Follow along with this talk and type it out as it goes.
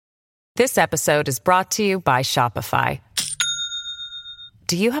This episode is brought to you by Shopify.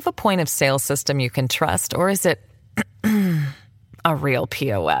 Do you have a point of sale system you can trust, or is it a real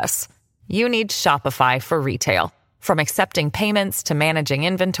POS? You need Shopify for retail. From accepting payments to managing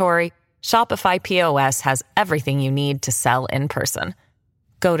inventory, Shopify POS has everything you need to sell in person.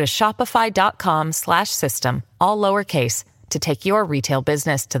 Go to shopify.com/system, all lowercase, to take your retail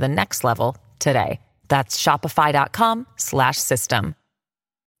business to the next level today. That's shopify.com/system.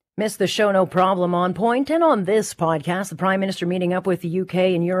 Missed the show? No problem. On point. And on this podcast, the Prime Minister meeting up with the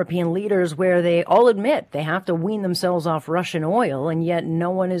UK and European leaders where they all admit they have to wean themselves off Russian oil, and yet no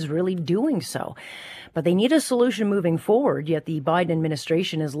one is really doing so. But they need a solution moving forward, yet the Biden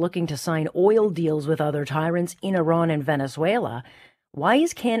administration is looking to sign oil deals with other tyrants in Iran and Venezuela. Why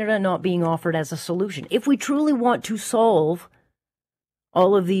is Canada not being offered as a solution? If we truly want to solve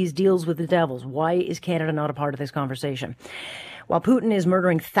all of these deals with the devils, why is Canada not a part of this conversation? While Putin is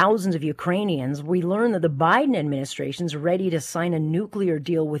murdering thousands of Ukrainians, we learn that the Biden administration is ready to sign a nuclear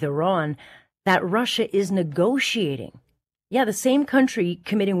deal with Iran that Russia is negotiating. Yeah, the same country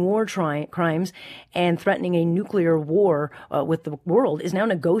committing war crimes and threatening a nuclear war with the world is now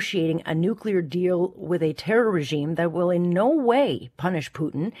negotiating a nuclear deal with a terror regime that will in no way punish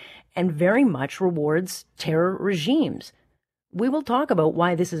Putin and very much rewards terror regimes. We will talk about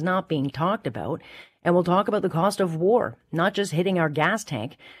why this is not being talked about, and we'll talk about the cost of war, not just hitting our gas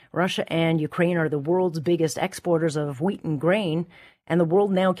tank. Russia and Ukraine are the world's biggest exporters of wheat and grain, and the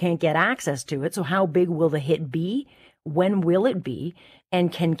world now can't get access to it. So how big will the hit be? When will it be?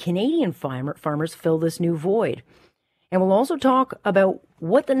 And can Canadian farmers fill this new void? And we'll also talk about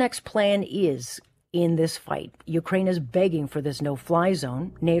what the next plan is in this fight. Ukraine is begging for this no-fly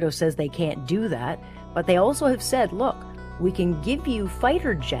zone. NATO says they can't do that, but they also have said, look, we can give you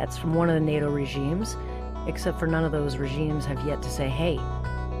fighter jets from one of the NATO regimes, except for none of those regimes have yet to say, hey,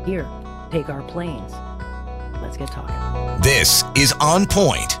 here, take our planes. Let's get talking. This is On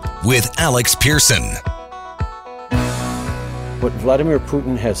Point with Alex Pearson. What Vladimir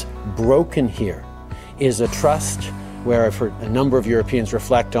Putin has broken here is a trust where I've heard a number of Europeans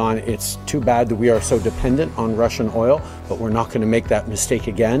reflect on, it's too bad that we are so dependent on Russian oil, but we're not going to make that mistake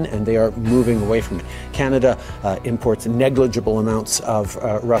again, and they are moving away from it. Canada imports negligible amounts of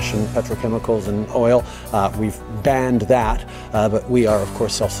Russian petrochemicals and oil. We've banned that, but we are, of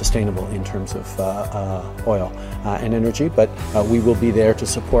course, self-sustainable in terms of oil and energy, but we will be there to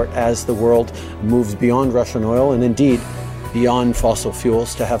support as the world moves beyond Russian oil and indeed beyond fossil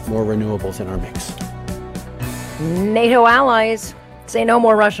fuels to have more renewables in our mix. NATO allies say no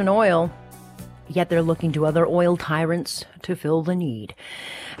more Russian oil, yet they're looking to other oil tyrants to fill the need.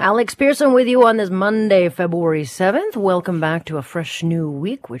 Alex Pearson with you on this Monday, February 7th. Welcome back to a fresh new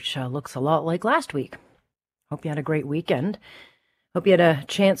week, which looks a lot like last week. Hope you had a great weekend. Hope you had a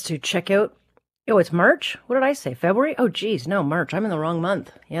chance to check out. Oh, it's March? What did I say? February? Oh, geez, no, March. I'm in the wrong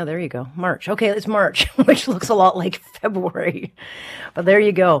month. Yeah, there you go. March. Okay, it's March, which looks a lot like February. But there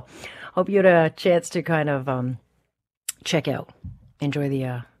you go. Hope you had a chance to kind of check out, enjoy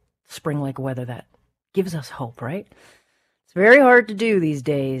the spring-like weather that gives us hope, right? It's very hard to do these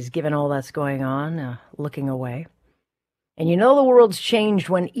days, given all that's going on, looking away. And you know the world's changed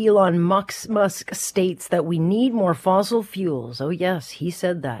when Elon Musk states that we need more fossil fuels. Oh, yes, he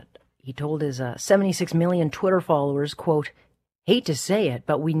said that. He told his 76 million Twitter followers, quote, hate to say it,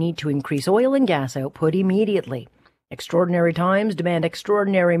 but we need to increase oil and gas output immediately. Extraordinary times demand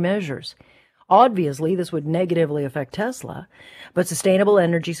extraordinary measures. Obviously, this would negatively affect Tesla, but sustainable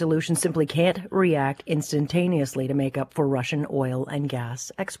energy solutions simply can't react instantaneously to make up for Russian oil and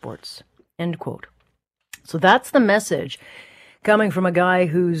gas exports. End quote. So that's the message coming from a guy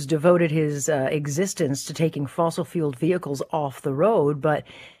who's devoted his existence to taking fossil-fueled vehicles off the road, but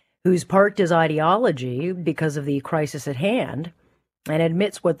who's parked his ideology because of the crisis at hand and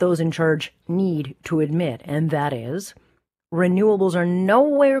admits what those in charge need to admit, and that is renewables are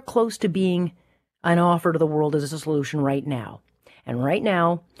nowhere close to being an offer to the world as a solution right now. And right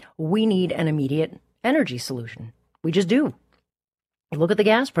now, we need an immediate energy solution. We just do. Look at the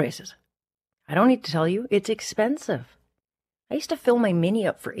gas prices. I don't need to tell you, it's expensive. I used to fill my Mini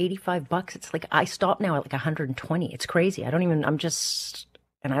up for $85. It's like, I stop now at like 120. It's crazy. I don't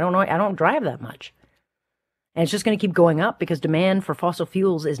drive that much. And it's just going to keep going up because demand for fossil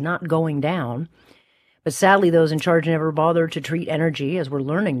fuels is not going down. But sadly, those in charge never bothered to treat energy, as we're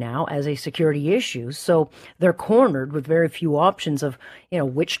learning now, as a security issue. So they're cornered with very few options of,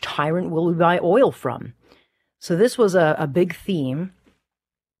 which tyrant will we buy oil from? So this was a big theme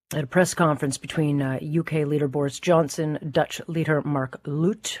at a press conference between UK leader Boris Johnson, Dutch leader Mark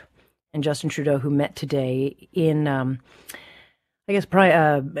Rutte, and Justin Trudeau, who met today in I guess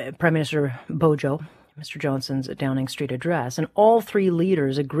Prime Minister Bojo, Mr. Johnson's Downing Street address, and all three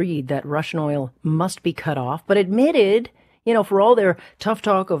leaders agreed that Russian oil must be cut off, but admitted, for all their tough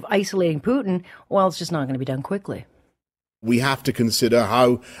talk of isolating Putin, well, it's just not going to be done quickly. We have to consider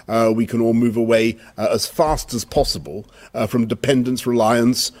how we can all move away as fast as possible from dependence,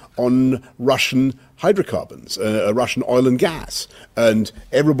 reliance on Russian hydrocarbons, Russian oil and gas. And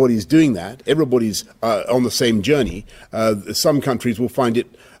everybody's doing that. Everybody's on the same journey. Some countries will find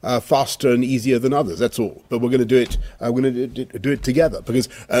it faster and easier than others. That's all. But we're going to do it. We're going to do it together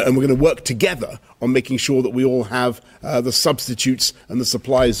and we're going to work together on making sure that we all have the substitutes and the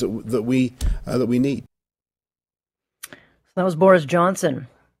supplies that we need. That was Boris Johnson,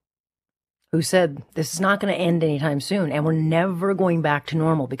 who said this is not going to end anytime soon, and we're never going back to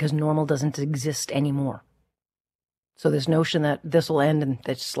normal because normal doesn't exist anymore. So this notion that this will end and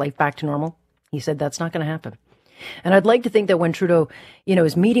that's life back to normal, he said that's not going to happen. And I'd like to think that when Trudeau,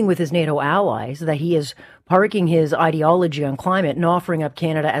 is meeting with his NATO allies, that he is parking his ideology on climate and offering up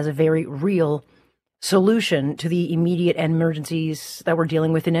Canada as a very real solution to the immediate emergencies that we're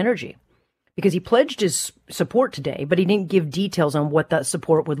dealing with in energy. Because he pledged his support today, but he didn't give details on what that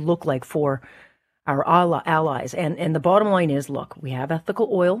support would look like for our allies. And the bottom line is, look, we have ethical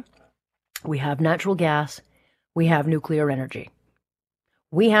oil, we have natural gas, we have nuclear energy.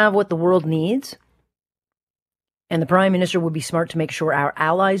 We have what the world needs, and the Prime Minister would be smart to make sure our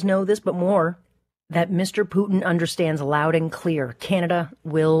allies know this, but more, that Mr. Putin understands loud and clear Canada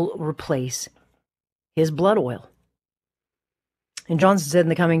will replace his blood oil. And Johnson said in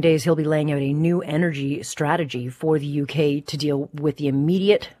the coming days he'll be laying out a new energy strategy for the UK to deal with the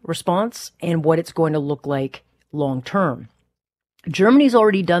immediate response and what it's going to look like long term. Germany's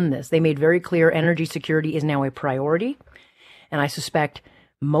already done this. They made very clear energy security is now a priority. And I suspect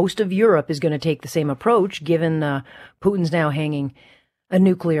most of Europe is going to take the same approach, given Putin's now hanging a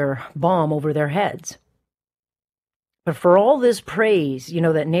nuclear bomb over their heads. But for all this praise,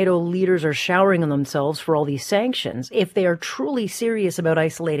 that NATO leaders are showering on themselves for all these sanctions, if they are truly serious about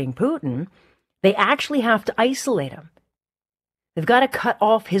isolating Putin, they actually have to isolate him. They've got to cut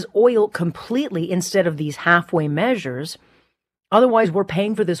off his oil completely instead of these halfway measures. Otherwise, we're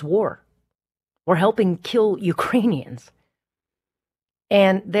paying for this war. We're helping kill Ukrainians.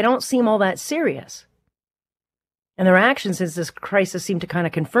 And they don't seem all that serious. And their actions since this crisis seem to kind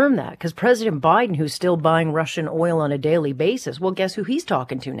of confirm that, because President Biden, who's still buying Russian oil on a daily basis, well, guess who he's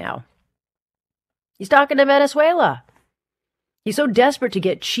talking to now? He's talking to Venezuela. He's so desperate to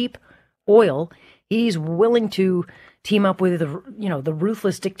get cheap oil, he's willing to team up with the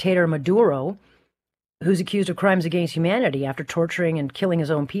ruthless dictator Maduro, who's accused of crimes against humanity after torturing and killing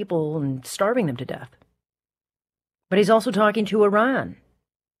his own people and starving them to death. But he's also talking to Iran.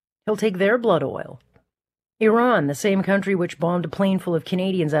 He'll take their blood oil. Iran, the same country which bombed a plane full of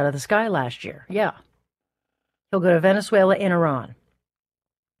Canadians out of the sky last year. Yeah. He'll go to Venezuela and Iran.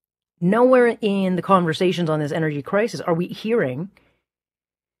 Nowhere in the conversations on this energy crisis are we hearing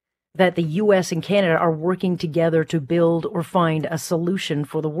that the U.S. and Canada are working together to build or find a solution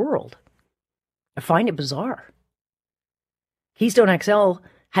for the world. I find it bizarre. Keystone XL,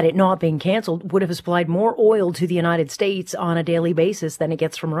 had it not been canceled, would have supplied more oil to the United States on a daily basis than it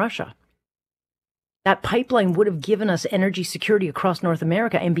gets from Russia. That pipeline would have given us energy security across North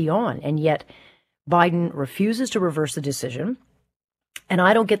America and beyond, and yet Biden refuses to reverse the decision, and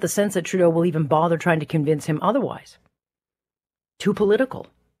I don't get the sense that Trudeau will even bother trying to convince him otherwise. Too political.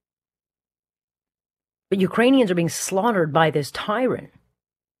 But Ukrainians are being slaughtered by this tyrant.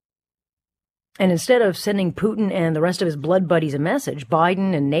 And instead of sending Putin and the rest of his blood buddies a message,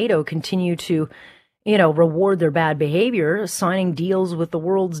 Biden and NATO continue to reward their bad behavior, signing deals with the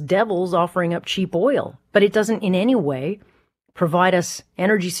world's devils, offering up cheap oil. But it doesn't in any way provide us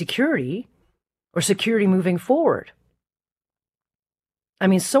energy security or security moving forward. I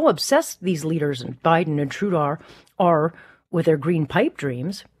mean, so obsessed these leaders, and Biden and Trudeau, are with their green pipe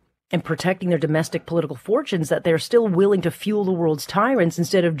dreams and protecting their domestic political fortunes that they're still willing to fuel the world's tyrants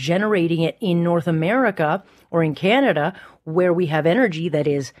instead of generating it in North America or in Canada, where we have energy that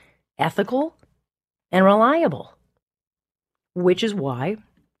is ethical and reliable. Which is why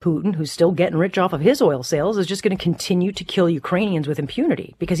Putin, who's still getting rich off of his oil sales, is just going to continue to kill Ukrainians with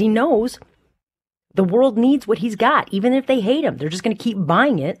impunity, because he knows the world needs what he's got. Even if they hate him, they're just going to keep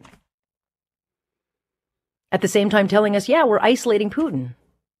buying it. At the same time telling us, yeah, we're isolating Putin.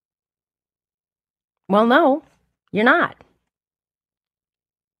 Well, no, you're not.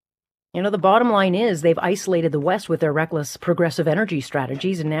 The bottom line is they've isolated the West with their reckless progressive energy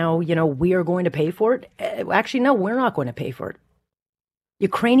strategies, and now, we are going to pay for it. Actually, no, we're not going to pay for it.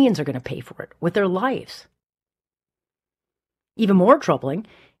 Ukrainians are going to pay for it with their lives. even more troubling,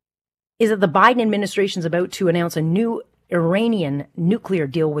 is that the Biden administration is about to announce a new Iranian nuclear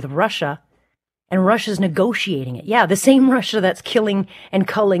deal with Russia, and Russia's negotiating it. Yeah, the same Russia that's killing and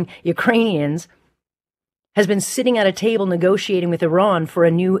culling Ukrainians has been sitting at a table negotiating with Iran for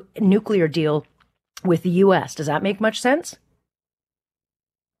a new nuclear deal with the U.S. Does that make much sense?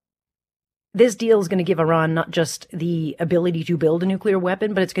 This deal is going to give Iran not just the ability to build a nuclear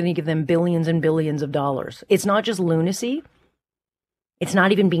weapon, but it's going to give them billions and billions of dollars. It's not just lunacy. It's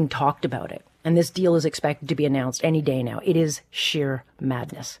not even being talked about it. And this deal is expected to be announced any day now. It is sheer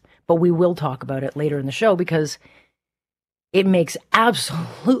madness. But we will talk about it later in the show because it makes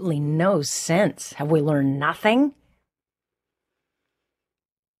absolutely no sense. Have we learned nothing?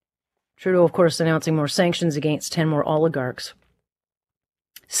 Trudeau, of course, announcing more sanctions against 10 more oligarchs.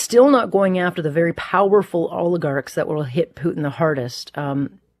 Still not going after the very powerful oligarchs that will hit Putin the hardest.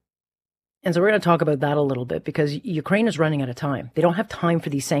 And so we're going to talk about that a little bit because Ukraine is running out of time. They don't have time for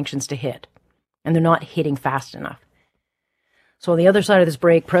these sanctions to hit, and they're not hitting fast enough. So on the other side of this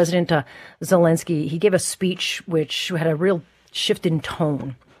break, President Zelensky, he gave a speech which had a real shift in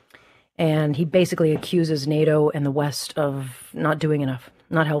tone. And he basically accuses NATO and the West of not doing enough,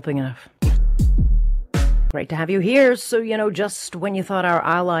 not helping enough. Great to have you here. So, just when you thought our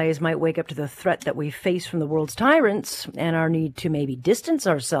allies might wake up to the threat that we face from the world's tyrants and our need to maybe distance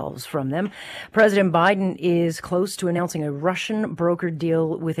ourselves from them, President Biden is close to announcing a Russian brokered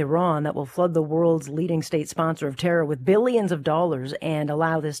deal with Iran that will flood the world's leading state sponsor of terror with billions of dollars and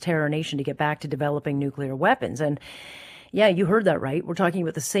allow this terror nation to get back to developing nuclear weapons. And yeah, you heard that right. We're talking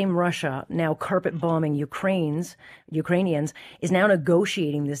about the same Russia now carpet bombing Ukrainians, is now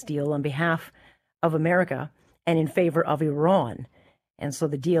negotiating this deal on behalf of America and in favor of Iran. And so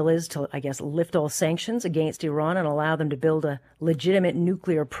the deal is to, I guess, lift all sanctions against Iran and allow them to build a legitimate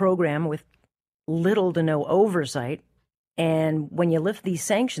nuclear program with little to no oversight. And when you lift these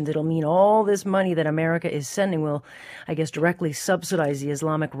sanctions, it'll mean all this money that America is sending will, I guess, directly subsidize the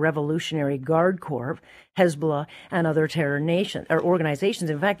Islamic Revolutionary Guard Corps, Hezbollah, and other terror nations or organizations.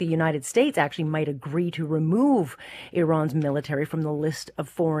 In fact, the United States actually might agree to remove Iran's military from the list of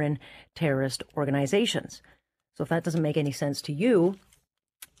foreign terrorist organizations. So if that doesn't make any sense to you,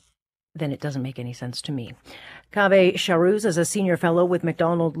 then it doesn't make any sense to me. Kaveh Shahrooz is a senior fellow with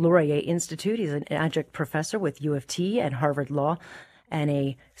Macdonald-Laurier Institute. He's an adjunct professor with U of T and Harvard Law and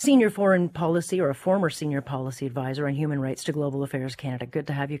a senior foreign policy or a former senior policy advisor on human rights to Global Affairs Canada. Good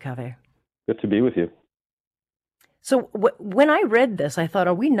to have you, Kaveh. Good to be with you. So when I read this, I thought,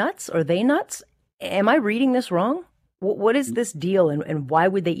 are we nuts? Are they nuts? Am I reading this wrong? What is this deal and why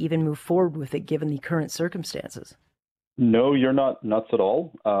would they even move forward with it given the current circumstances? No, you're not nuts at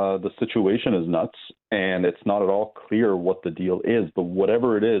all. The situation is nuts, and it's not at all clear what the deal is. But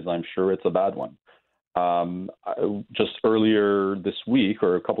whatever it is, I'm sure it's a bad one. Just earlier this week,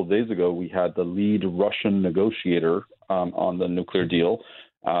 or a couple of days ago, we had the lead Russian negotiator on the nuclear deal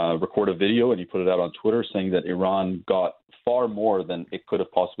record a video, and he put it out on Twitter saying that Iran got far more than it could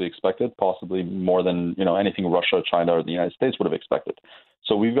have possibly expected, possibly more than anything Russia, China, or the United States would have expected.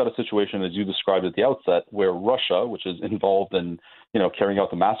 So we've got a situation, as you described at the outset, where Russia, which is involved in, carrying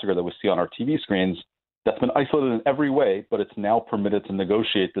out the massacre that we see on our TV screens, that's been isolated in every way, but it's now permitted to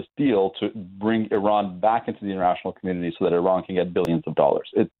negotiate this deal to bring Iran back into the international community so that Iran can get billions of dollars.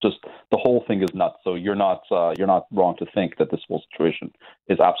 It's just, the whole thing is nuts. So you're not wrong to think that this whole situation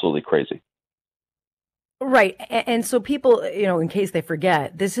is absolutely crazy. Right. And so people, in case they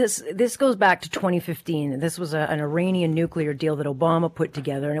forget, this goes back to 2015. This was an Iranian nuclear deal that Obama put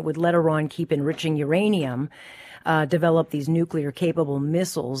together, and it would let Iran keep enriching uranium, develop these nuclear capable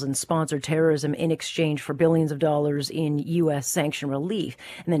missiles and sponsor terrorism in exchange for billions of dollars in U.S. sanction relief.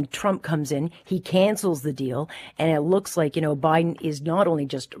 And then Trump comes in, he cancels the deal, and it looks like, Biden is not only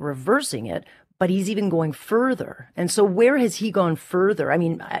just reversing it, but he's even going further. And so where has he gone further? I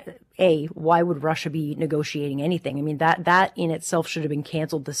mean, why would Russia be negotiating anything? I mean, that in itself should have been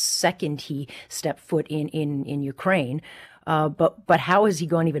canceled the second he stepped foot in Ukraine. But how has he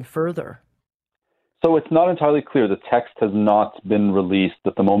gone even further? So it's not entirely clear. The text has not been released.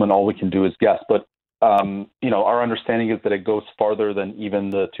 At the moment, all we can do is guess. But, our understanding is that it goes farther than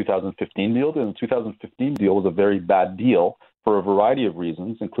even the 2015 deal. And the 2015 deal was a very bad deal for a variety of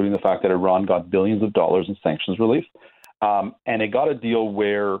reasons, including the fact that Iran got billions of dollars in sanctions relief. And it got a deal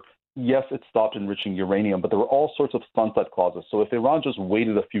where, yes, it stopped enriching uranium, but there were all sorts of sunset clauses. So if Iran just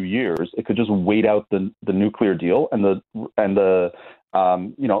waited a few years, it could just wait out the nuclear deal, and the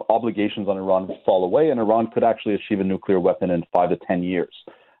obligations on Iran would fall away, and Iran could actually achieve a nuclear weapon in 5 to 10 years.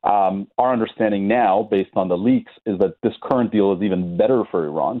 Our understanding now, based on the leaks, is that this current deal is even better for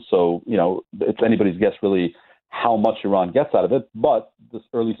Iran. So, it's anybody's guess, really, how much Iran gets out of it. But this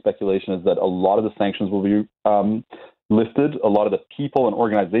early speculation is that a lot of the sanctions will be lifted. A lot of the people and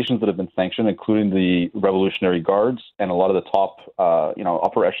organizations that have been sanctioned, including the Revolutionary Guards and a lot of the top,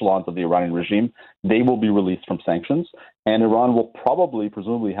 upper echelons of the Iranian regime, they will be released from sanctions. And Iran will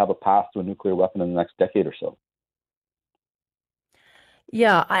presumably have a path to a nuclear weapon in the next decade or so.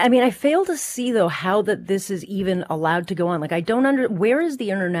 Yeah, I mean, I fail to see, though, how that this is even allowed to go on. Like, I don't where is the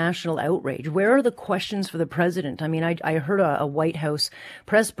international outrage? Where are the questions for the president? I mean, I heard a White House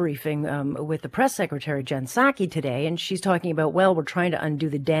press briefing with the press secretary, Jen Psaki, today, and she's talking about, well, we're trying to undo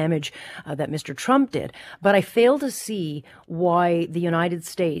the damage that Mr. Trump did. But I fail to see why the United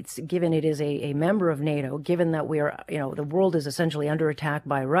States, given it is a member of NATO, given that we are, the world is essentially under attack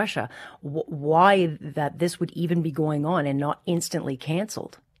by Russia, why that this would even be going on and not instantly canceled.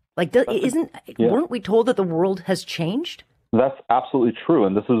 Like, weren't we told that the world has changed? That's absolutely true.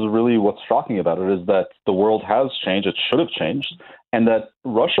 And this is really what's shocking about it, is that the world has changed. It should have changed. And that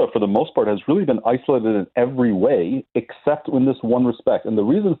Russia, for the most part, has really been isolated in every way, except in this one respect. And the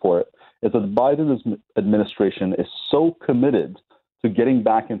reason for it is that the Biden administration is so committed to getting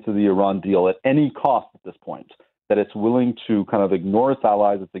back into the Iran deal at any cost at this point, that it's willing to kind of ignore its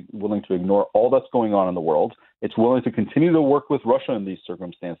allies. It's willing to ignore all that's going on in the world. It's willing to continue to work with Russia in these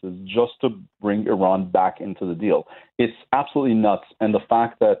circumstances just to bring Iran back into the deal. It's absolutely nuts. And the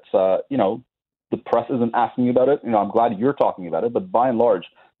fact that, the press isn't asking about it, I'm glad you're talking about it. But by and large,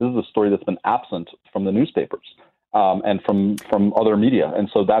 this is a story that's been absent from the newspapers and from other media. And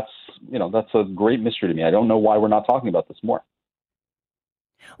so that's a great mystery to me. I don't know why we're not talking about this more.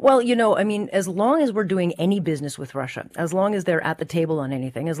 Well, I mean, as long as we're doing any business with Russia, as long as they're at the table on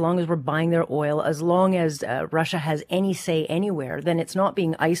anything, as long as we're buying their oil, as long as Russia has any say anywhere, then it's not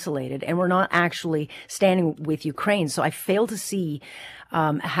being isolated and we're not actually standing with Ukraine. So I fail to see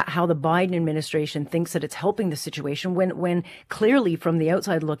how the Biden administration thinks that it's helping the situation when clearly from the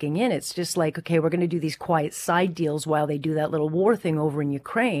outside looking in, it's just like, okay, we're going to do these quiet side deals while they do that little war thing over in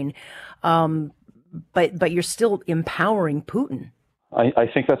Ukraine. But you're still empowering Putin. I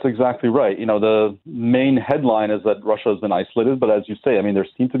think that's exactly right. The main headline is that Russia has been isolated, but as you say, I mean, there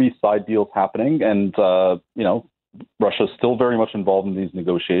seem to be side deals happening, and Russia is still very much involved in these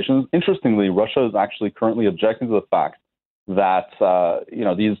negotiations. Interestingly, Russia is actually currently objecting to the fact that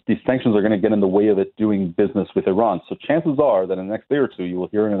these sanctions are going to get in the way of it doing business with Iran. So chances are that in the next day or two, you will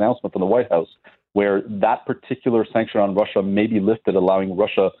hear an announcement from the White House where that particular sanction on Russia may be lifted, allowing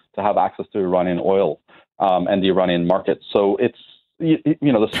Russia to have access to Iranian oil and the Iranian market. So it's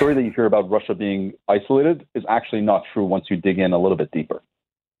the story that you hear about Russia being isolated is actually not true once you dig in a little bit deeper.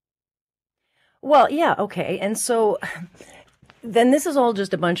 Well, yeah, okay. And so then this is all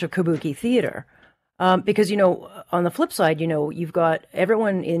just a bunch of kabuki theater. Because, on the flip side, you've got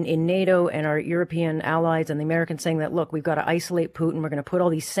everyone in NATO and our European allies and the Americans saying that, look, we've got to isolate Putin. We're going to put all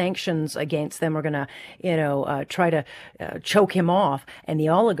these sanctions against them. We're going to, try to choke him off and the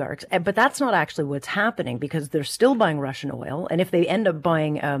oligarchs. But that's not actually what's happening because they're still buying Russian oil. And if they end up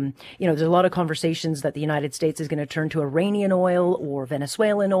buying, there's a lot of conversations that the United States is going to turn to Iranian oil or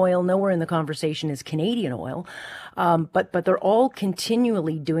Venezuelan oil. Nowhere in the conversation is Canadian oil. But they're all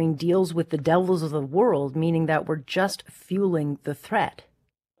continually doing deals with the devils of the world, meaning that we're just fueling the threat.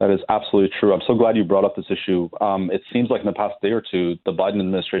 That is absolutely true. I'm so glad you brought up this issue. It seems like in the past day or two, the Biden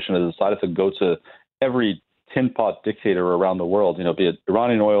administration has decided to go to every tin pot dictator around the world, be it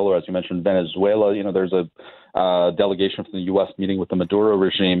Iranian oil or, as you mentioned, Venezuela. There's a delegation from the U.S. meeting with the Maduro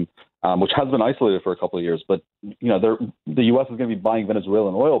regime, which has been isolated for a couple of years. But, the U.S. is going to be buying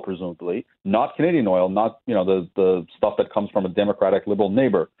Venezuelan oil, presumably, not Canadian oil, not, the stuff that comes from a democratic liberal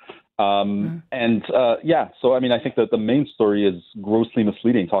neighbor. So, I mean, I think that the main story is grossly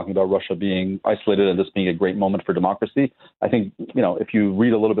misleading, talking about Russia being isolated and this being a great moment for democracy. I think, if you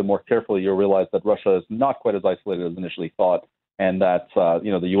read a little bit more carefully, you'll realize that Russia is not quite as isolated as initially thought, and that,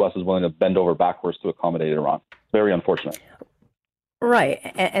 the U.S. is willing to bend over backwards to accommodate Iran. Very unfortunate. Right.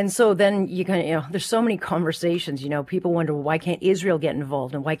 And so then you can, there's so many conversations, people wonder, well, why can't Israel get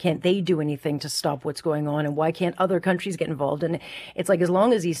involved and why can't they do anything to stop what's going on? And why can't other countries get involved? And it's like, as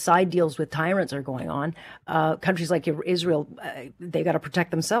long as these side deals with tyrants are going on, countries like Israel, they got to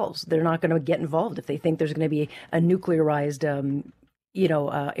protect themselves. They're not going to get involved if they think there's going to be a nuclearized,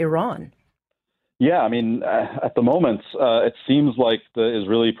 Iran. Yeah, I mean, at the moment, it seems like the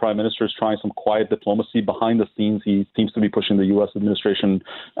Israeli prime minister is trying some quiet diplomacy behind the scenes. He seems to be pushing the U.S. administration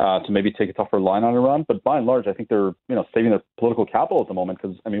to maybe take a tougher line on Iran. But by and large, I think they're, saving their political capital at the moment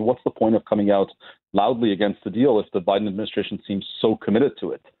because, I mean, what's the point of coming out loudly against the deal if the Biden administration seems so committed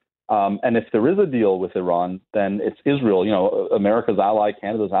to it? And if there is a deal with Iran, then it's Israel, America's ally,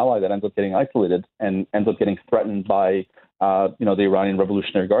 Canada's ally, that ends up getting isolated and ends up getting threatened by, the Iranian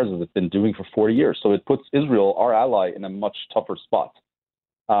Revolutionary Guards, as it's been doing for 40 years. So it puts Israel, our ally, in a much tougher spot.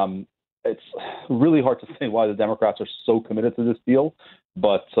 It's really hard to say why the Democrats are so committed to this deal,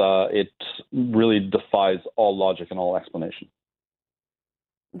 but it really defies all logic and all explanation.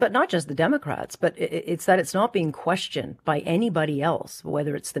 But not just the Democrats, but it's that it's not being questioned by anybody else,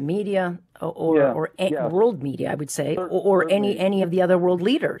 whether it's the media or world media, I would say, or any of the other world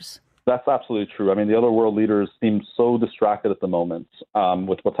leaders. That's absolutely true. I mean, the other world leaders seem so distracted at the moment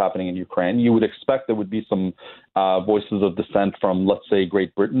with what's happening in Ukraine. You would expect there would be some voices of dissent from, let's say,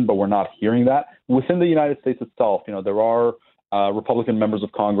 Great Britain, but we're not hearing that. Within the United States itself, there are Republican members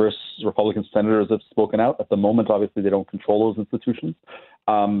of Congress, Republican senators have spoken out. At the moment, obviously, they don't control those institutions.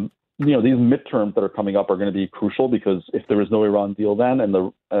 These midterms that are coming up are going to be crucial, because if there is no Iran deal then, and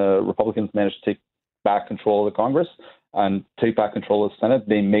the Republicans manage to take back control of the Congress and take back control of the Senate,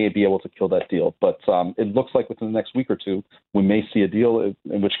 they may be able to kill that deal. But it looks like within the next week or two, we may see a deal,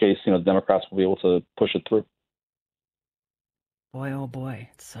 in which case, the Democrats will be able to push it through. Boy, oh boy,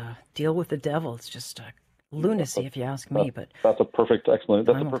 it's a deal with the devil. It's just lunacy, if you ask me. But that's a perfect explanation.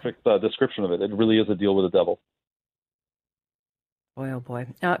 That's a perfect description of it. It really is a deal with the devil. Boy, oh boy.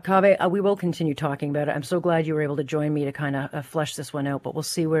 Kaveh, we will continue talking about it. I'm so glad you were able to join me to kind of flesh this one out, but we'll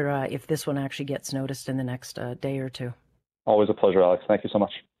see where if this one actually gets noticed in the next day or two. Always a pleasure, Alex. Thank you so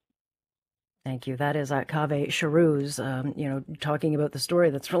much. Thank you. That is Kaveh Shahrouz, talking about the story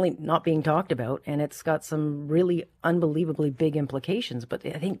that's really not being talked about, and it's got some really unbelievably big implications. But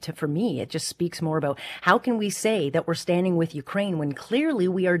I think for me, it just speaks more about how can we say that we're standing with Ukraine when clearly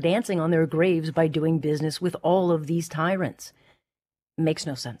we are dancing on their graves by doing business with all of these tyrants. Makes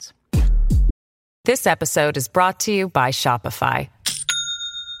no sense. This episode is brought to you by Shopify.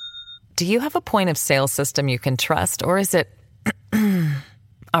 Do you have a point of sale system you can trust, or is it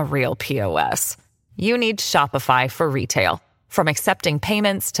a real POS? You need Shopify for retail. From accepting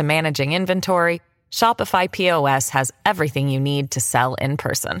payments to managing inventory, Shopify POS has everything you need to sell in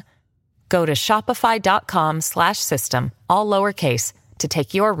person. Go to shopify.com/system, all lowercase, to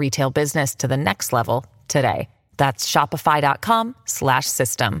take your retail business to the next level today. That's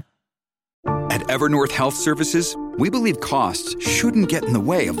shopify.com/system. At Evernorth Health Services, we believe costs shouldn't get in the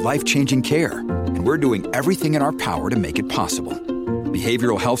way of life-changing care, and we're doing everything in our power to make it possible.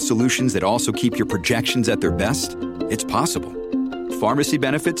 Behavioral health solutions that also keep your projections at their best? It's possible. Pharmacy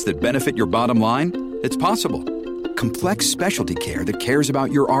benefits that benefit your bottom line? It's possible. Complex specialty care that cares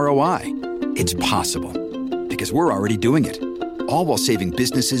about your ROI? It's possible. Because we're already doing it. All while saving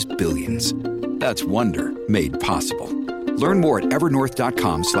businesses billions. That's Wonder made possible. Learn more at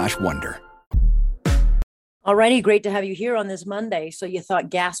evernorth.com/wonder. Alrighty, great to have you here on this Monday. So you thought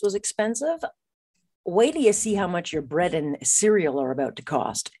gas was expensive? Wait till you see how much your bread and cereal are about to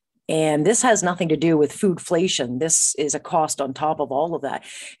cost. And this has nothing to do with foodflation. This is a cost on top of all of that,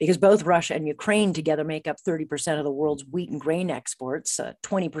 because both Russia and Ukraine together make up 30% of the world's wheat and grain exports,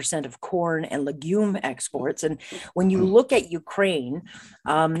 20% of corn and legume exports. And when you look at Ukraine,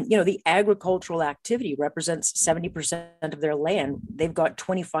 the agricultural activity represents 70% of their land. They've got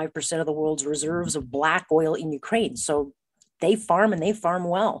 25% of the world's reserves of black oil in Ukraine. So they farm, and they farm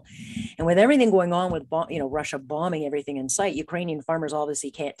well. And with everything going on with, Russia bombing everything in sight, Ukrainian farmers obviously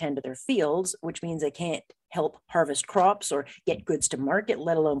can't tend to their fields, which means they can't help harvest crops or get goods to market,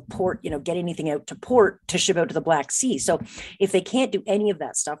 let alone port, get anything out to port to ship out to the Black Sea. So if they can't do any of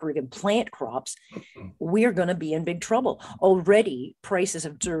that stuff or even plant crops, we're going to be in big trouble. Already, prices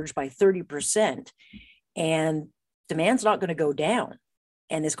have surged by 30%, and demand's not going to go down.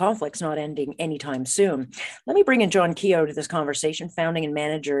 And this conflict's not ending anytime soon. Let me bring in John Keogh to this conversation, founding and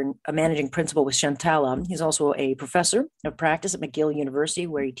managing principal with Shantala. He's also a professor of practice at McGill University,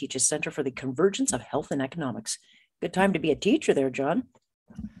 where he teaches Center for the Convergence of Health and Economics. Good time to be a teacher there, John.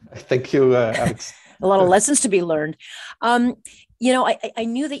 Thank you, Alex. A lot of lessons to be learned. I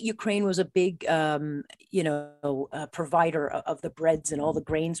knew that Ukraine was a big, provider of the breads and all the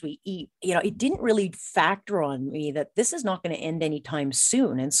grains we eat. It didn't really factor on me that this is not going to end anytime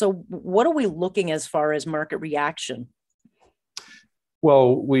soon. And so what are we looking as far as market reaction?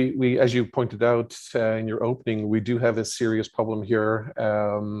 Well, we as you pointed out in your opening, we do have a serious problem here.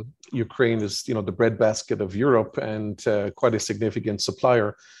 Ukraine is, the breadbasket of Europe, and quite a significant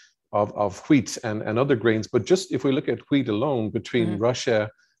supplier of wheat and other grains. But just if we look at wheat alone, between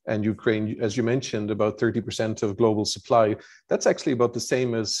Russia and Ukraine, as you mentioned, about 30% of global supply, that's actually about the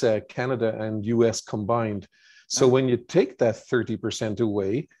same as Canada and US combined. So when you take that 30%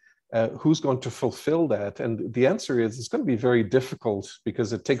 away, who's going to fulfill that? And the answer is it's going to be very difficult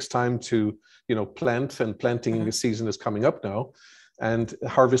because it takes time to, plant, and planting season is coming up now. And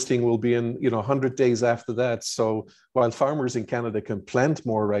harvesting will be in, 100 days after that. So while farmers in Canada can plant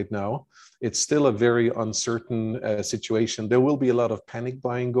more right now, it's still a very uncertain situation. There will be a lot of panic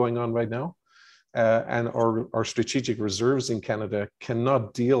buying going on right now. And our strategic reserves in Canada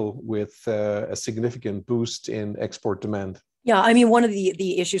cannot deal with a significant boost in export demand. Yeah, I mean, one of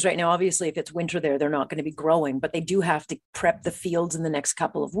the issues right now, obviously, if it's winter there, they're not going to be growing, but they do have to prep the fields in the next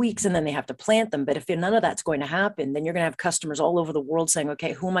couple of weeks, and then they have to plant them. But if none of that's going to happen, then you're going to have customers all over the world saying,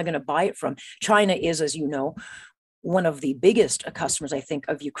 okay, who am I going to buy it from? China is, as you know, one of the biggest customers, I think,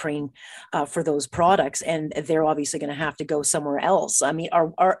 of Ukraine for those products, and they're obviously going to have to go somewhere else. I mean,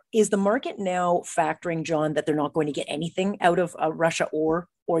 is the market now factoring, John, that they're not going to get anything out of Russia or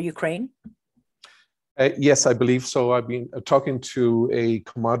Ukraine? Yes, I believe so. I've been talking to a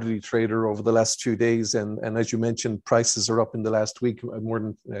commodity trader over the last 2 days, and as you mentioned, prices are up in the last week more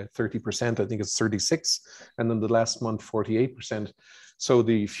than 30%. I think it's 36%, and then the last month 48%. So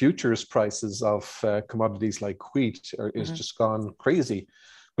the futures prices of commodities like wheat is just gone crazy.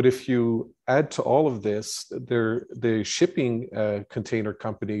 But if you add to all of this, the shipping container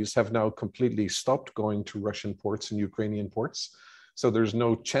companies have now completely stopped going to Russian ports and Ukrainian ports. So there's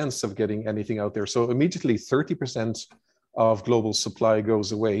no chance of getting anything out there. So immediately 30% of global supply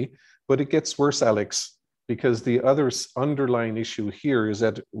goes away. But it gets worse, Alex, because the other underlying issue here is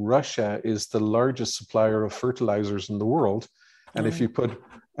that Russia is the largest supplier of fertilizers in the world. And if you put,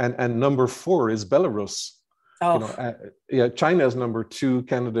 and number 4 is Belarus. China is number 2,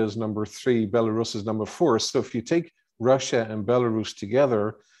 Canada is number 3, Belarus is number 4. So if you take Russia and Belarus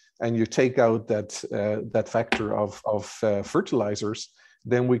together, and you take out that factor of fertilizers,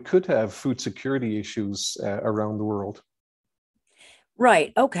 then we could have food security issues around the world.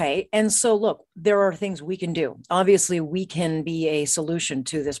 Right. Okay. And so, look, there are things we can do. Obviously, we can be a solution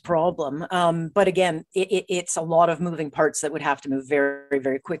to this problem. But again, it's a lot of moving parts that would have to move very,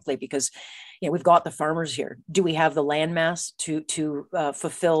 very quickly because, we've got the farmers here. Do we have the land mass to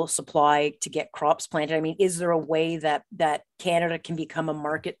fulfill supply to get crops planted? I mean, is there a way that Canada can become a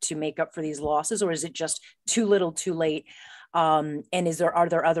market to make up for these losses, or is it just too little, too late? And are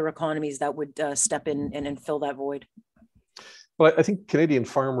there other economies that would step in and fill that void? Well, I think Canadian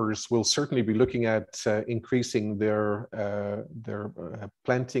farmers will certainly be looking at increasing their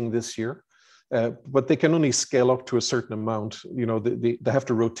planting this year, but they can only scale up to a certain amount. They have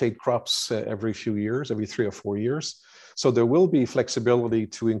to rotate crops every few years, every 3 or 4 years. So there will be flexibility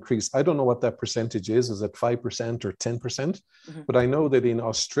to increase. I don't know what that percentage is. Is it 5% or 10%? But I know that in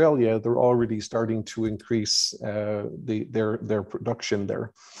Australia, they're already starting to increase their production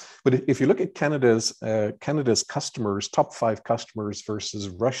there. But if you look at Canada's customers, top 5 customers versus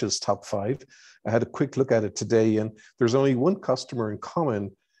Russia's top 5, I had a quick look at it today, and there's only one customer in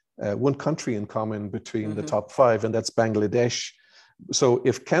common, one country in common between the top 5, and that's Bangladesh. So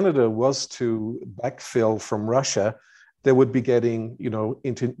if Canada was to backfill from Russia, they would be getting,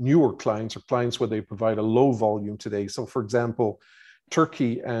 into newer clients or clients where they provide a low volume today. So for example,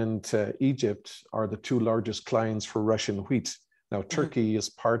 Turkey and Egypt are the 2 largest clients for Russian wheat. Now, Turkey is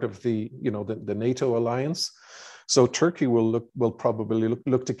part of the NATO alliance. So Turkey will probably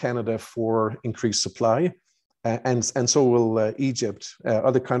look to Canada for increased supply. And so will Egypt.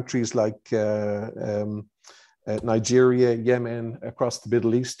 Other countries like Nigeria, Yemen, across the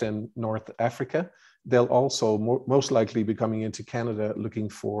Middle East and North Africa, they'll also most likely be coming into Canada looking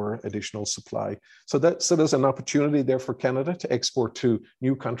for additional supply. So there's an opportunity there for Canada to export to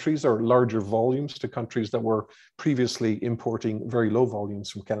new countries or larger volumes to countries that were previously importing very low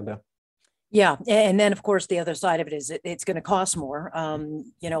volumes from Canada. Yeah. And then, of course, the other side of it is it's going to cost more,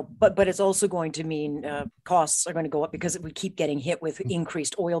 but it's also going to mean costs are going to go up because we keep getting hit with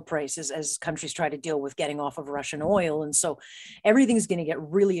increased oil prices as countries try to deal with getting off of Russian oil. And so everything's going to get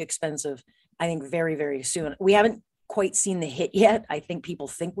really expensive, I think, very, very soon. We haven't quite seen the hit yet. I think people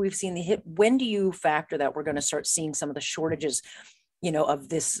think we've seen the hit. When do you factor that we're going to start seeing some of the shortages, of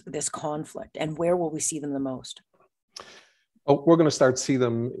this conflict, and where will we see them the most? Oh, we're going to start see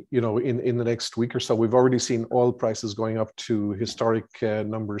them, in the next week or so. We've already seen oil prices going up to historic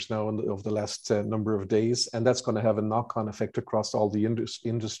numbers now over the last number of days, and that's going to have a knock-on effect across all the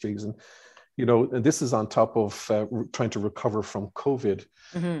industries. And and this is on top of trying to recover from COVID.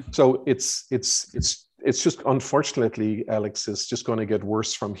 So it's just, unfortunately, Alex, it's just going to get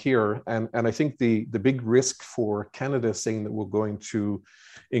worse from here. And I think the big risk for Canada saying that we're going to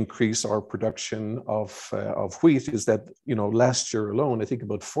increase our production of wheat is that, last year alone, I think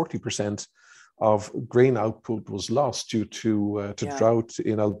about 40% of grain output was lost due to drought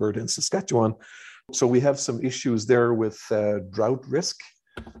in Alberta and Saskatchewan. So we have some issues there with drought risk.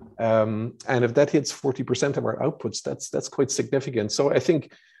 And if that hits 40% of our outputs, that's quite significant. So I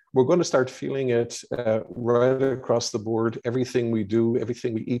think we're going to start feeling it right across the board. Everything we do,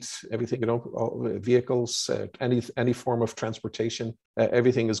 everything we eat, everything, all vehicles, any form of transportation,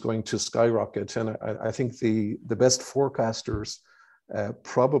 everything is going to skyrocket. And I think the best forecasters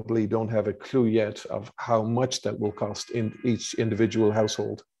probably don't have a clue yet of how much that will cost in each individual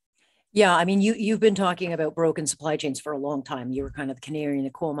household. Yeah, I mean, you've been talking about broken supply chains for a long time. You were kind of the canary in the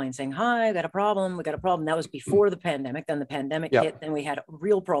coal mine saying, hi, we got a problem. That was before the pandemic. Then the pandemic hit, then we had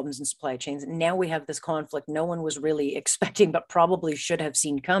real problems in supply chains. And now we have this conflict no one was really expecting, but probably should have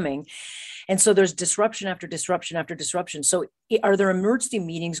seen coming. And so there's disruption after disruption after disruption. So are there emergency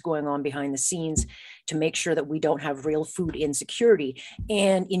meetings going on behind the scenes to make sure that we don't have real food insecurity?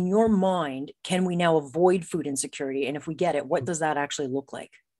 And in your mind, can we now avoid food insecurity? And if we get it, what does that actually look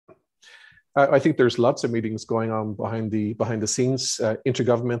like? I think there's lots of meetings going on behind the scenes,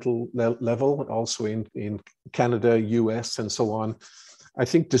 intergovernmental level, also in Canada, US, and so on. I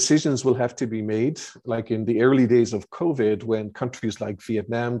think decisions will have to be made, like in the early days of COVID, when countries like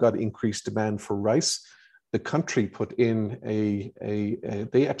Vietnam got increased demand for rice. The country put in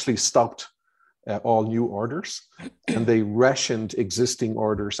they actually stopped all new orders, and they rationed existing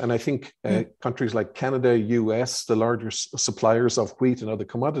orders. And I think countries like Canada, US, the largest suppliers of wheat and other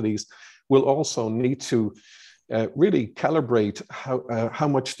commodities, will also need to really calibrate how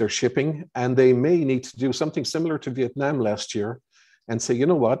much they're shipping. And they may need to do something similar to Vietnam last year and say, you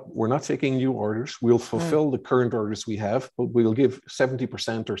know what, we're not taking new orders. We'll fulfill the current orders we have, but we'll give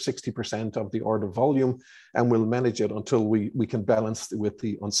 70% or 60% of the order volume, and we'll manage it until we can balance with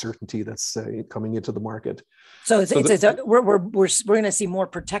the uncertainty that's coming into the market. So we're going to see more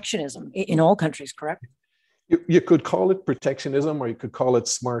protectionism in all countries, correct? You could call it protectionism, or you could call it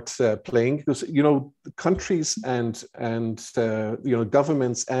smart playing, because countries and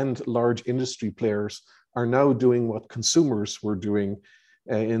governments and large industry players are now doing what consumers were doing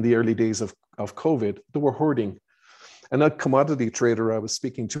in the early days of COVID. They were hoarding. And that commodity trader I was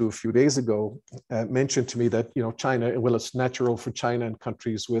speaking to a few days ago mentioned to me that China, well, it's natural for China and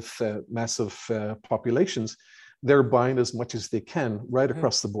countries with massive populations, they're buying as much as they can right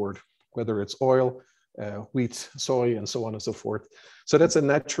across the board, whether it's oil, wheat, soy, and so on and so forth. So that's a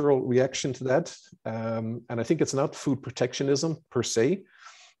natural reaction to that. And I think it's not food protectionism per se,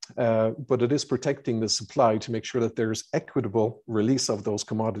 but it is protecting the supply to make sure that there's equitable release of those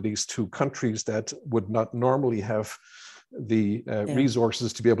commodities to countries that would not normally have the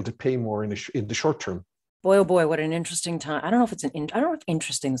resources to be able to pay more in the short term. Boy, oh boy, what an interesting time. I don't know if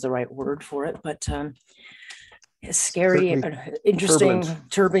interesting is the right word for it, but scary, interesting,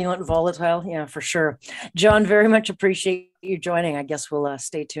 turbulent, volatile. Yeah, for sure. John, very much appreciate you joining. I guess we'll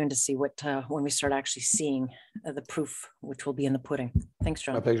stay tuned to see what when we start actually seeing the proof, which will be in the pudding. Thanks,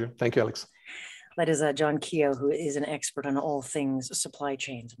 John. My pleasure. Thank you, Alex. That is John Keogh, who is an expert on all things supply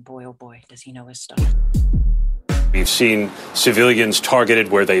chains. Boy, oh boy, does he know his stuff. We've seen civilians targeted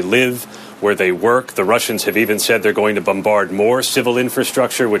where they live, where they work. The Russians have even said they're going to bombard more civil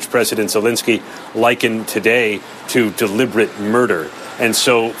infrastructure, which President Zelensky likened today to deliberate murder. And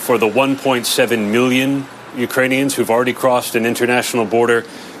so for the 1.7 million Ukrainians who've already crossed an international border,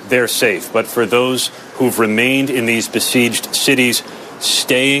 they're safe. But for those who've remained in these besieged cities,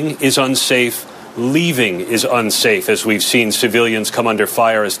 staying is unsafe. Leaving is unsafe, as we've seen civilians come under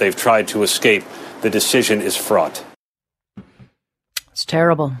fire as they've tried to escape. The decision is fraught. It's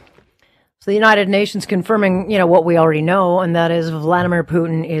terrible. So the United Nations confirming, what we already know, and that is Vladimir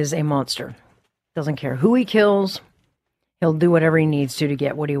Putin is a monster. Doesn't care who he kills. He'll do whatever he needs to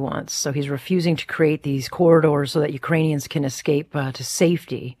get what he wants. So he's refusing to create these corridors so that Ukrainians can escape to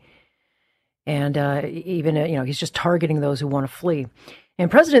safety. And even, he's just targeting those who want to flee. And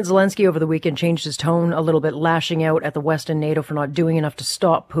President Zelensky over the weekend changed his tone a little bit, lashing out at the West and NATO for not doing enough to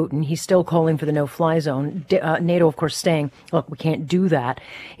stop Putin. He's still calling for the no-fly zone. NATO, of course, saying, look, we can't do that.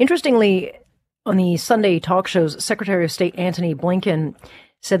 Interestingly, on the Sunday talk shows, Secretary of State Antony Blinken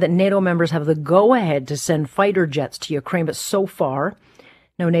said that NATO members have the go-ahead to send fighter jets to Ukraine, but so far,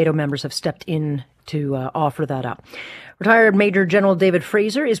 no NATO members have stepped in to offer that up. Retired Major General David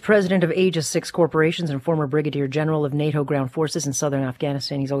Fraser is president of Aegis 6 Corporations and former Brigadier General of NATO ground forces in southern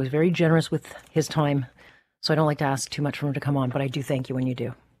Afghanistan. He's always very generous with his time, so I don't like to ask too much for him to come on, but I do thank you when you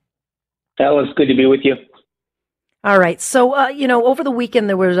do. Alice, good to be with you. All right. So, over the weekend,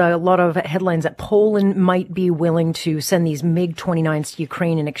 there was a lot of headlines that Poland might be willing to send these MiG-29s to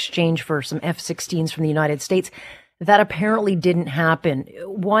Ukraine in exchange for some F-16s from the United States. That apparently didn't happen.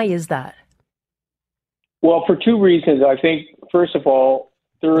 Why is that? Well, for two reasons. I think, first of all,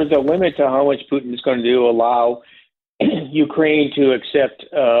 there is a limit to how much Putin is going to allow Ukraine to accept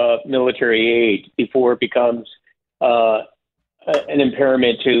military aid before it becomes an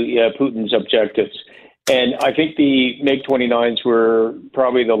impairment to Putin's objectives. And I think the MiG-29s were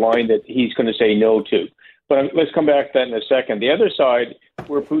probably the line that he's going to say no to. But let's come back to that in a second. The other side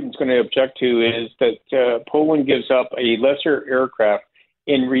where Putin's going to object to is that Poland gives up a lesser aircraft.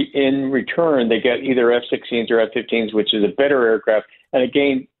 In return, they get either F-16s or F-15s, which is a better aircraft. And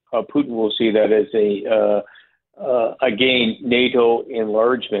again, Putin will see that as again, NATO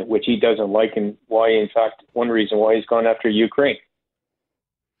enlargement, which he doesn't like, and why, in fact, one reason why he's gone after Ukraine.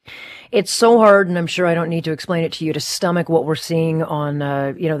 It's so hard, and I'm sure I don't need to explain it to you, to stomach what we're seeing on,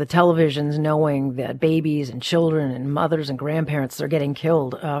 the televisions, knowing that babies and children and mothers and grandparents are getting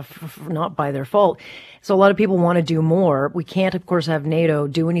killed, not by their fault. So a lot of people want to do more. We can't, of course, have NATO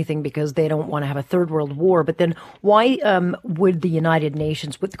do anything because they don't want to have a third world war. But then why would the United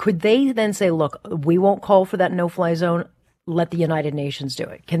Nations, could they then say, look, we won't call for that no-fly zone, let the United Nations do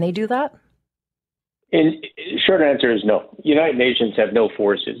it? Can they do that? And short answer is no. United Nations have no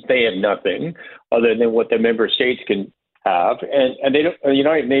forces. They have nothing other than what the member states can have, and they don't. The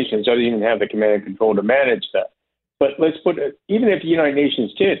United Nations doesn't even have the command and control to manage that. But let's put it, even if the United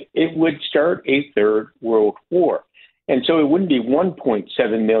Nations did, it would start a third world war, and so it wouldn't be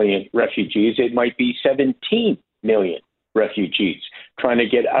 1.7 million refugees. It might be 17 million refugees trying to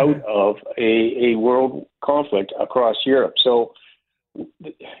get out of a world conflict across Europe. So,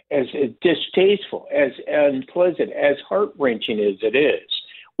 as distasteful, as unpleasant, as heart-wrenching as it is,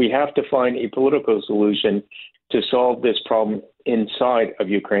 we have to find a political solution to solve this problem inside of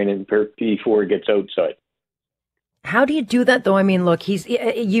Ukraine and before it gets outside. How do you do that, though? I mean, look,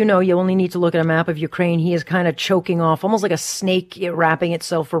 you only need to look at a map of Ukraine. He is kind of choking off, almost like a snake wrapping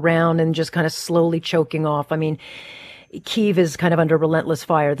itself around and just kind of slowly choking off. I mean, Kyiv is kind of under relentless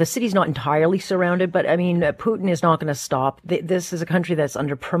fire. The city's not entirely surrounded, but I mean, Putin is not going to stop. This is a country that's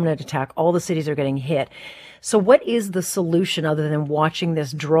under permanent attack. All the cities are getting hit. So what is the solution other than watching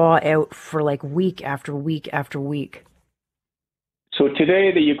this draw out for like week after week after week? So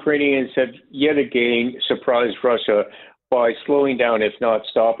today, the Ukrainians have yet again surprised Russia by slowing down, if not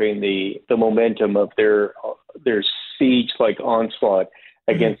stopping, the momentum of their siege-like onslaught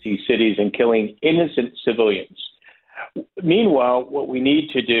against these cities and killing innocent civilians. Meanwhile, what we need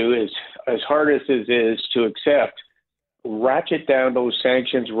to do is, as hard as it is to accept, ratchet down those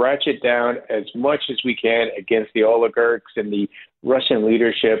sanctions, ratchet down as much as we can against the oligarchs and the Russian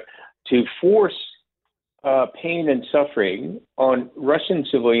leadership to force pain and suffering on Russian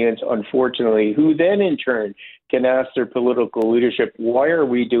civilians, unfortunately, who then in turn can ask their political leadership, why are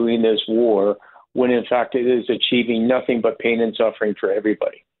we doing this war when in fact it is achieving nothing but pain and suffering for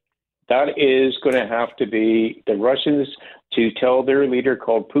everybody? That is going to have to be the Russians to tell their leader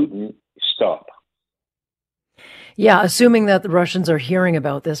called Putin, stop. Yeah, assuming that the Russians are hearing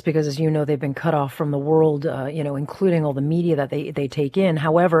about this, because as you know, they've been cut off from the world, including all the media that they take in.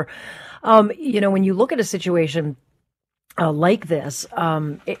 However, when you look at a situation like this,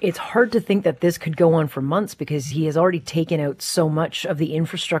 it's hard to think that this could go on for months because he has already taken out so much of the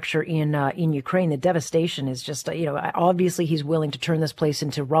infrastructure in Ukraine. The devastation is just, obviously he's willing to turn this place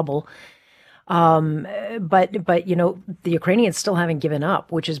into rubble. But the Ukrainians still haven't given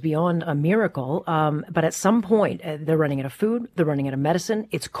up, which is beyond a miracle. But at some point, they're running out of food. They're running out of medicine.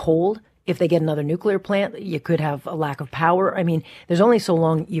 It's cold. If they get another nuclear plant, you could have a lack of power. I mean, there's only so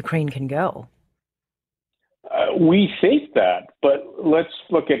long Ukraine can go. We think that, but let's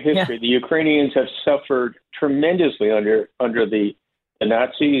look at history. Yeah. The Ukrainians have suffered tremendously under the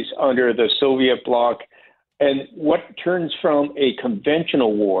Nazis, under the Soviet bloc. And what turns from a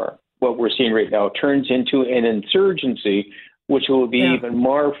conventional war, what we're seeing right now, turns into an insurgency, which will be even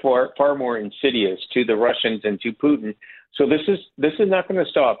far more insidious to the Russians and to Putin. So this is not going to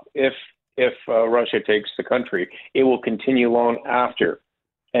stop if Russia takes the country. It will continue long after,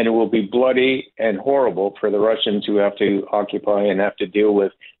 and it will be bloody and horrible for the Russians who have to occupy and have to deal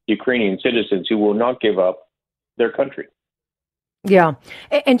with Ukrainian citizens who will not give up their country. Yeah.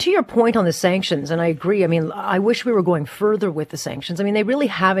 And to your point on the sanctions, and I agree, I mean, I wish we were going further with the sanctions. I mean, they really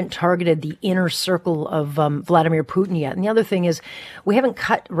haven't targeted the inner circle of Vladimir Putin yet. And the other thing is we haven't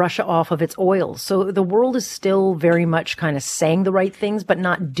cut Russia off of its oil. So the world is still very much kind of saying the right things, but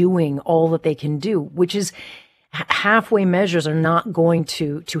not doing all that they can do, which is halfway measures are not going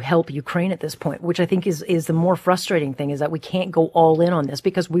to help Ukraine at this point, which I think is the more frustrating thing, is that we can't go all in on this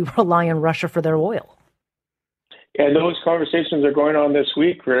because we rely on Russia for their oil. And those conversations are going on this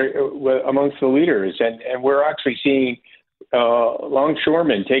week amongst the leaders, and we're actually seeing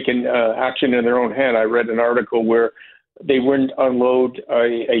longshoremen taking action in their own hand. I read an article where they wouldn't unload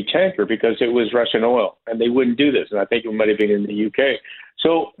a tanker because it was Russian oil, and they wouldn't do this. And I think it might have been in the UK.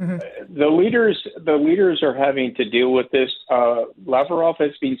 So the leaders are having to deal with this. Lavrov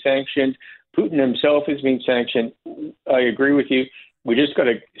has been sanctioned. Putin himself has been sanctioned. I agree with you. We just got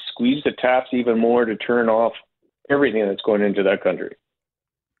to squeeze the taps even more to turn off everything that's going into that country.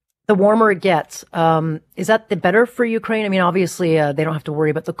 The warmer it gets, is that the better for Ukraine? I mean, obviously, they don't have to worry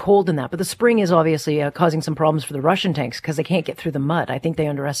about the cold in that, but the spring is obviously causing some problems for the Russian tanks because they can't get through the mud. I think they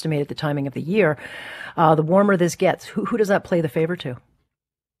underestimated the timing of the year. The warmer this gets, who does that play the favor to?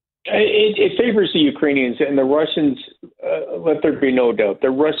 It favors the Ukrainians and the Russians. Let there be no doubt. The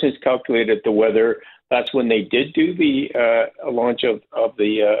Russians calculated the weather. That's when they did do the launch of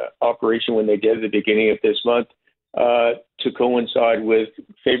the operation when they did at the beginning of this month. To coincide with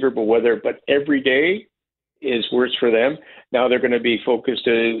favorable weather, but every day is worse for them. Now they're going to be focused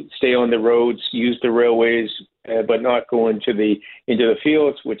to stay on the roads, use the railways, but not go into the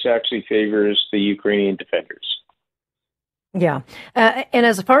fields, which actually favors the Ukrainian defenders. Yeah. And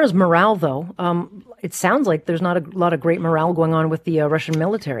as far as morale, though, it sounds like there's not a lot of great morale going on with the Russian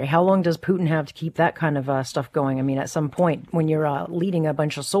military. How long does Putin have to keep that kind of stuff going? I mean, at some point when you're leading a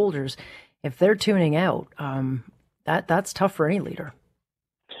bunch of soldiers, if they're tuning out, that's tough for any leader.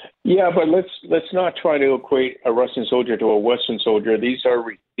 Yeah, but let's not try to equate a Russian soldier to a Western soldier. These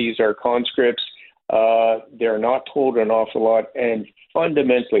are conscripts. They're not told an awful lot, and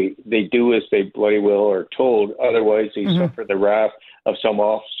fundamentally, they do as they bloody well are told. Otherwise, they suffer the wrath of some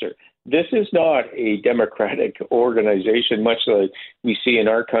officer. This is not a democratic organization, much like we see in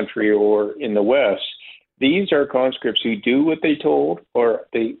our country or in the West. These are conscripts who do what they told, or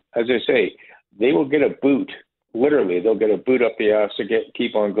they, as I say, they will get a boot. Literally, they'll get a boot up the ass to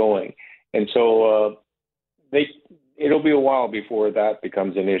keep on going. And so it'll be a while before that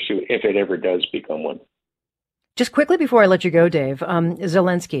becomes an issue, if it ever does become one. Just quickly before I let you go, Dave,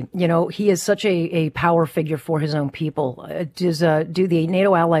 Zelensky, he is such a power figure for his own people. Do the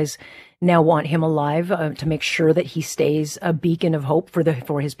NATO allies now want him alive to make sure that he stays a beacon of hope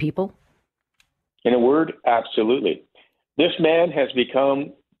for his people? In a word, absolutely. This man has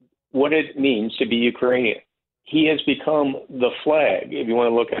become what it means to be Ukrainian. He has become the flag. If you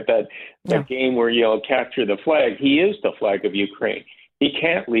want to look at that game where you capture the flag, he is the flag of Ukraine. He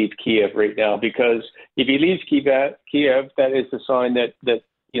can't leave Kiev right now because if he leaves Kiev, that is the sign that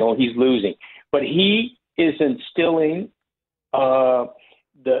he's losing. But he is instilling the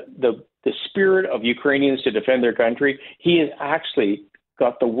spirit of Ukrainians to defend their country. He has actually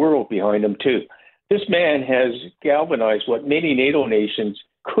got the world behind him too. This man has galvanized what many NATO nations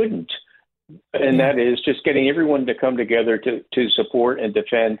couldn't. And that is just getting everyone to come together to support and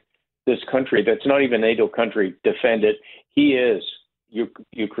defend this country that's not even a NATO country, defend it. He is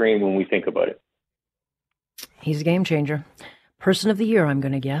Ukraine when we think about it. He's a game changer. Person of the year, I'm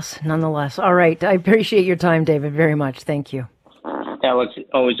going to guess, nonetheless. All right. I appreciate your time, David, very much. Thank you. Alex,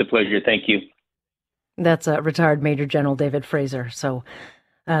 always a pleasure. Thank you. That's retired Major General David Fraser. So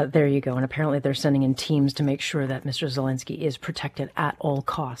there you go. And apparently they're sending in teams to make sure that Mr. Zelensky is protected at all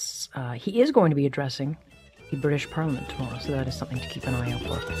costs. He is going to be addressing the British Parliament tomorrow, so that is something to keep an eye out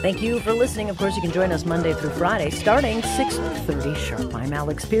for. Thank you for listening. Of course, you can join us Monday through Friday, starting 6:30 sharp. I'm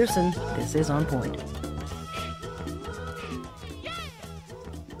Alex Pearson. This is On Point.